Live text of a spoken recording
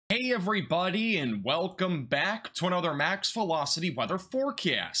Hey everybody, and welcome back to another max velocity weather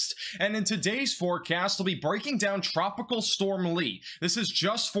forecast. And in today's forecast, we'll be breaking down Tropical Storm Lee. This has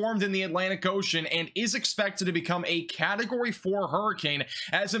just formed in the Atlantic Ocean and is expected to become a Category 4 hurricane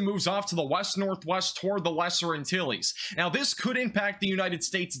as it moves off to the west-northwest toward the Lesser Antilles. Now, this could impact the United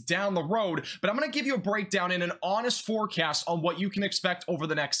States down the road, but I'm going to give you a breakdown and an honest forecast on what you can expect over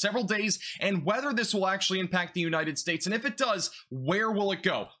the next several days and whether this will actually impact the United States. And if it does, where will it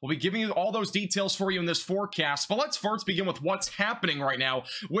go? We'll be giving you all those details for you in this forecast, but let's first begin with what's happening right now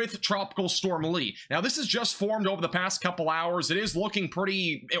with Tropical Storm Lee. Now, this has just formed over the past couple hours. It is looking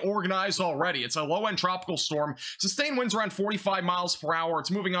pretty organized already. It's a low-end tropical storm. Sustained winds around 45 miles per hour.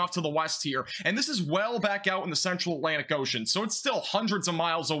 It's moving off to the west here, and this is well back out in the central Atlantic Ocean, so it's still hundreds of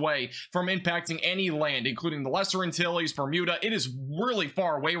miles away from impacting any land, including the Lesser Antilles, Bermuda. It is really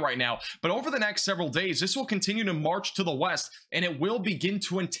far away right now, but over the next several days, this will continue to march to the west, and it will begin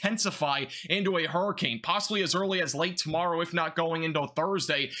to intensify into a hurricane, possibly as early as late tomorrow, if not going into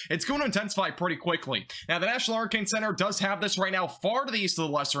Thursday. It's going to intensify pretty quickly. Now, the National Hurricane Center does have this right now far to the east of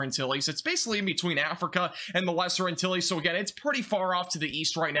the Lesser Antilles. It's basically in between Africa and the Lesser Antilles, so again, it's pretty far off to the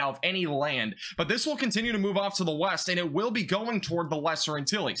east right now of any land, but this will continue to move off to the west, and it will be going toward the Lesser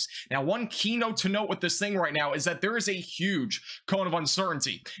Antilles. Now, one key note to note with this thing right now is that there is a huge cone of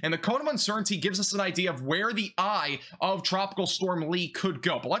uncertainty, and the cone of uncertainty gives us an idea of where the eye of Tropical Storm Lee could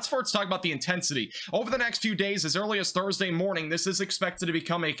go. But let's first talk about the intensity. Over the next few days, as early as Thursday morning, this is expected to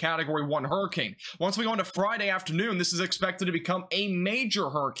become a Category 1 hurricane. Once we go into Friday afternoon, this is expected to become a major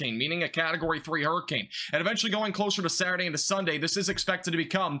hurricane, meaning a Category 3 hurricane. And eventually going closer to Saturday into Sunday, this is expected to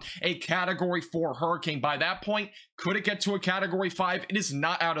become a Category 4 hurricane. By that point, could it get to a Category 5? It is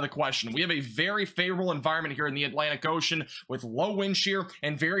not out of the question. We have a very favorable environment here in the Atlantic Ocean with low wind shear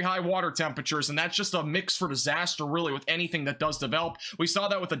and very high water temperatures, and that's just a mix for disaster, really, with anything that does develop. We saw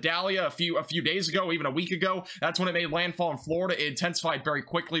that with the Dahlia a few days ago, even a week ago. That's when it made landfall in Florida. It intensified very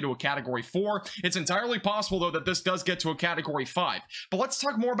quickly to a Category 4. It's entirely possible, though, that this does get to a Category 5. But let's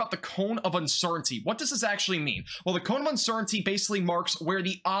talk more about the cone of uncertainty. What does this actually mean? Well, the cone of uncertainty basically marks where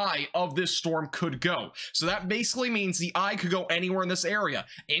the eye of this storm could go. So that basically means the eye could go anywhere in this area.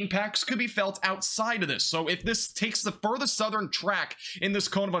 Impacts could be felt outside of this. So if this takes the furthest southern track in this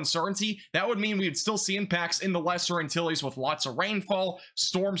cone of uncertainty, that would mean we would still see impacts in the Lesser Antilles with lots of rainfall,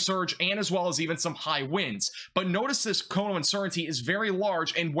 storm surge, and as well as even some high winds. But notice this cone of uncertainty is very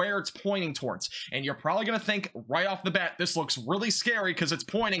large and where it's pointing towards. And you're probably going to think right off the bat, this looks really scary because it's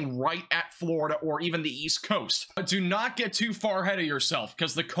pointing right at Florida or even the East Coast. But do not get too far ahead of yourself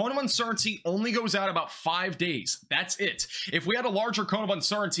because the cone of uncertainty only goes out about 5 days. That's it. If we had a larger cone of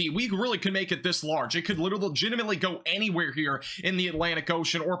uncertainty, we really could make it this large. It could legitimately go anywhere here in the Atlantic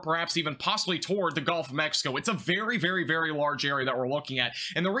Ocean or perhaps even possibly toward the Gulf of Mexico. It's a very, very, very large area that we're looking at.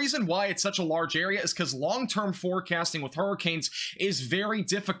 And the reason why it's such a large area is because long-term forecasting with hurricanes is very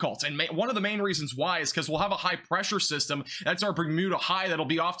difficult. And one of the main reasons why is because we'll have a high pressure system. That's our Bermuda high that'll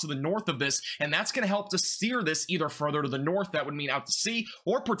be off to the north of this. And that's going to help to steer this either further to the north, that would mean out to sea,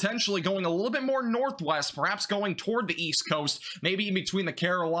 or potentially going a little bit more northwest, perhaps going toward the East Coast, maybe in between the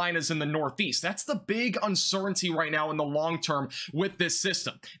Carolinas and the Northeast. That's the big uncertainty right now in the long term with this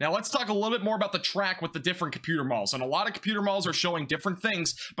system. Now, let's talk a little bit more about the track with the different computer models. And a lot of computer models are showing different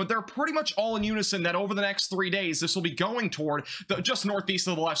things, but they're pretty much all in unison that over the next 3 days, this will be going toward just northeast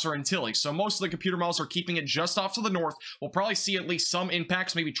of the Lesser Antilles. So most of the computer models are keeping it just off to the north. We'll probably see at least some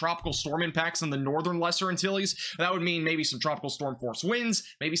impacts, maybe tropical storm impacts in the northern Lesser Antilles. That would mean maybe some tropical storm force winds,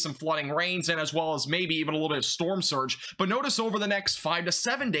 maybe some flooding rains, and as well as maybe even a little bit of storm surge. But notice over the next 5 to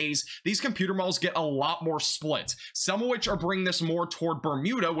 7 days, these computer models get a lot more split. Some of which are bringing this more toward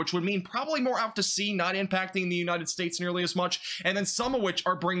Bermuda, which would mean probably more out to sea, not impacting the United States nearly as much. And then some of which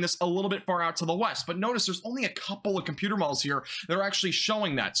are bringing this a little bit far out to the west. But notice there's only a couple of computer models here that are actually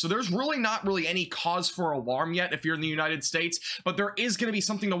showing that. So there's really not any cause for alarm yet if you're in the United States, but there is going to be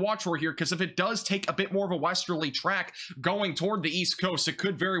something to watch for here, because if it does take a bit more of a westerly track going toward the East Coast, it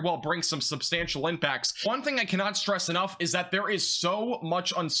could very well bring some substantial impacts. One thing I cannot stress enough is that there is so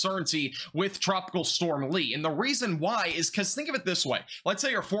much uncertainty with Tropical Storm Lee. And the reason why is because think of it this way. Let's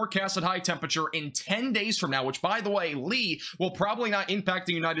say your forecasted high temperature in 10 days from now, which by the way, Lee will probably not impact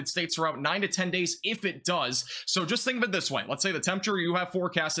the United States for about 9 to 10 days if it does. So just think of it this way. Let's say the temperature you have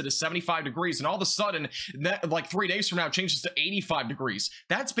forecasted is 75 degrees and all of a sudden, that, like 3 days from now, it changes to 85 degrees.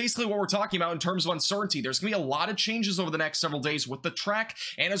 That's basically what we're talking about in terms of uncertainty. There's going to be a lot of changes over the next several days with the track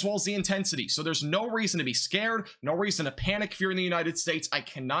and as well as the intensity. So there's no reason to be scared, no reason to panic if you're in the United States. I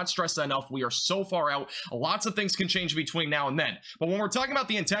cannot stress that enough. We are so far out. Lots of things can change between now and then. But when we're talking about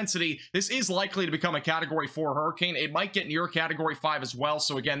the intensity, this is likely to become a Category 4 hurricane. It might get near Category 5 as well.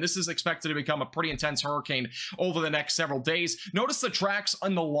 So again, this is expected to become a pretty intense hurricane over the next several days. Notice the tracks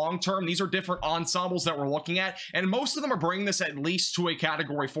in the long term. These are different ensembles that we're looking at, and most of them are bringing this at least to a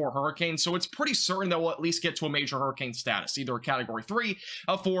category 4 hurricane. So it's pretty certain that we'll at least get to a major hurricane status, either a category 3,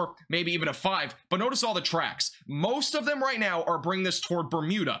 a 4, maybe even a 5. But notice all the tracks. Most of them right now are bringing this toward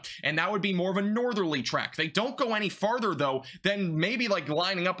Bermuda, and that would be more of a northerly track. They don't go any farther though than maybe like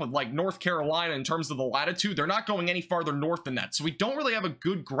lining up with like North Carolina in terms of the latitude. They're not going any farther north than that. So we don't really have a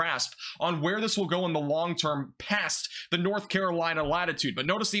good grasp on where this will go in the long term past the North Carolina latitude. But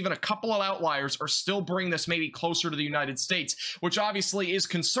notice even a couple of outliers are still bringing this maybe closer to the United States, which obviously is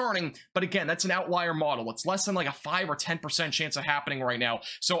concerning. But again, that's an outlier model. It's less than like a 5 or 10% chance of happening right now.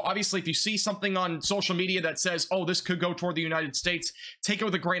 So obviously if you see something on social media that says, oh, this could go toward the United States, take it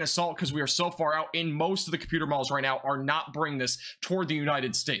with a grain of salt, because we are so far out, in most of the computer models right now are not bringing this toward the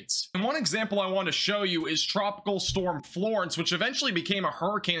United States. And one example I want to show you is Tropical Storm Florence, which eventually became a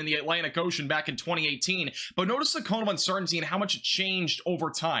hurricane in the Atlantic Ocean back in 2018. But notice the cone of uncertainty and how much it changed over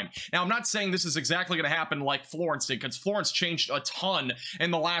time. Now, I'm not saying this is exactly going to happen like Florence did, because Florence changed a ton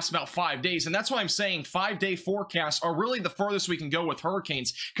in the last about 5 days. And that's why I'm saying 5-day forecasts are really the furthest we can go with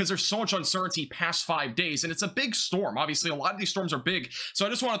hurricanes, because there's so much uncertainty past 5 days. And it's a big storm. Obviously, a lot of these storms are big. So I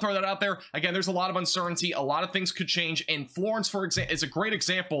just want to throw that out there. Again, there's a lot of uncertainty. A lot of things could change. And Florence, for example, is a great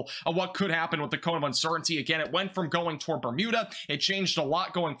example of what could happen with the cone of uncertainty. Again, it went from going toward Bermuda. It changed a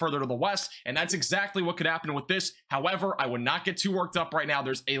lot going further to the west. And that's exactly what could happen with this. However, I would not get too worked up right now.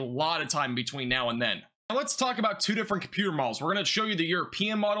 There's a lot of time between now and then. Now let's talk about two different computer models. We're going to show you the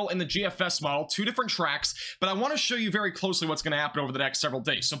European model and the GFS model, two different tracks, but I want to show you very closely what's going to happen over the next several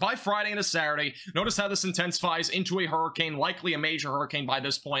days. So by Friday into Saturday, notice how this intensifies into a hurricane, likely a major hurricane by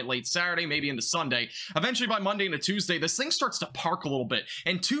this point, late Saturday, maybe into Sunday. Eventually by Monday into Tuesday, this thing starts to park a little bit.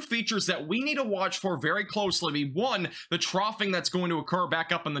 And two features that we need to watch for very closely be, one, the troughing that's going to occur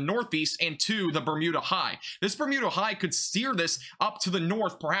back up in the northeast, and two, the Bermuda High. This Bermuda High could steer this up to the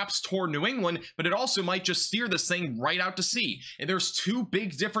north, perhaps toward New England, but it also might just steer this thing right out to sea. And there's two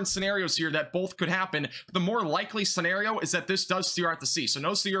big different scenarios here that both could happen. The more likely scenario is that this does steer out to sea. So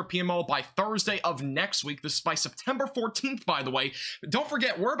notice the European model by Thursday of next week. This is by September 14th, by the way. Don't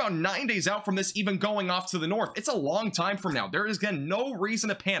forget, we're about 9 days out from this even going off to the north. It's a long time from now. There is, again, no reason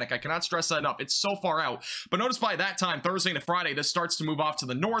to panic. I cannot stress that enough. It's so far out. But notice by that time, Thursday to Friday, this starts to move off to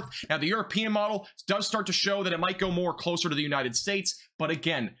the north. Now, the European model does start to show that it might go more closer to the United States. But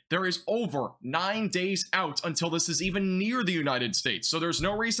again, there is over 9 days out until this is even near the United States. So there's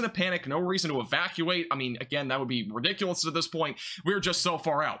no reason to panic, no reason to evacuate. I mean, again, that would be ridiculous at this point. We're just so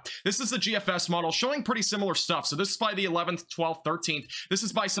far out. This is the GFS model showing pretty similar stuff. So this is by the 11th, 12th, 13th. This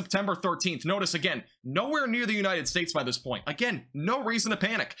is by September 13th. Notice again, nowhere near the United States by this point. Again, no reason to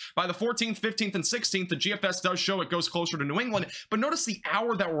panic. By the 14th, 15th, and 16th, the GFS does show it goes closer to New England. But notice the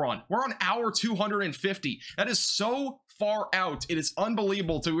hour that we're on. We're on hour 250. That is so far out. It is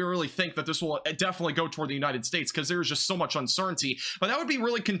unbelievable to really think that this will definitely go toward the United States, because there's just so much uncertainty. But that would be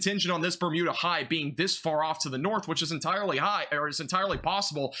really contingent on this Bermuda High being this far off to the north, which is entirely high, or it's entirely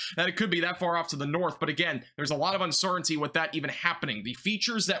possible that it could be that far off to the north. But again, there's a lot of uncertainty with that even happening. The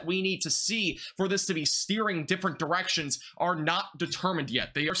features that we need to see for this to be steering different directions are not determined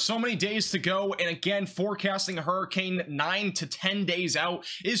yet. There are so many days to go, and again, forecasting a hurricane 9 to 10 days out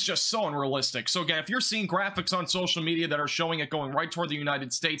is just so unrealistic. So again, if you're seeing graphics on social media that are showing it going right toward the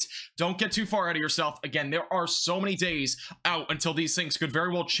United States, don't get too far out of yourself. Again, there are so many days out until these things could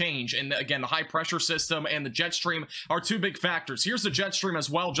very well change. And again, the high pressure system and the jet stream are two big factors. Here's the jet stream as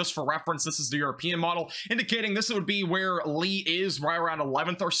well, just for reference. This is the European model, indicating this would be where Lee is, right around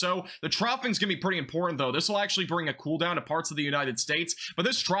 11th or so. The troughing is going to be pretty important, though. This will actually bring a cool down to parts of the United States, but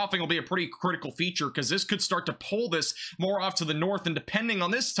this troughing will be a pretty critical feature, because this could start to pull this more off to the north, and depending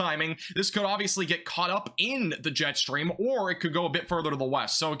on this timing, this could obviously get caught up in the jet stream, or it could go a bit further to the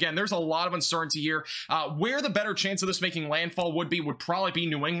west. So again, there's a lot of uncertainty here. Where the better chance of this making landfall would probably be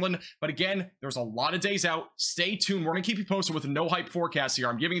New England. But again, there's a lot of days out. Stay tuned. We're going to keep you posted with no hype forecast here.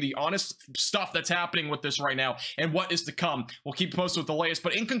 I'm giving you the honest stuff that's happening with this right now and what is to come. We'll keep you posted with the latest.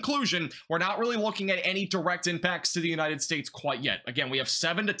 But in conclusion, we're not really looking at any direct impacts to the United States quite yet. Again, we have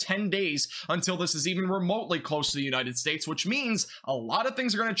 7 to 10 days until this is even remotely close to the United States, which means a lot of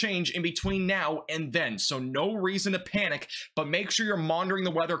things are going to change in between now and then. So no reason to panic, but make sure you're monitoring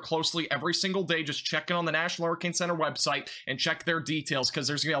the weather closely every single day. Just check in on the National Hurricane Center website and check their details, because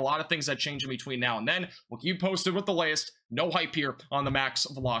there's going to be a lot of things that change in between now and then. We'll keep you posted with the latest. No hype here on the Max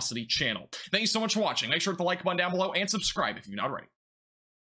Velocity channel. Thank you so much for watching. Make sure to hit the like button down below and subscribe if you've not already.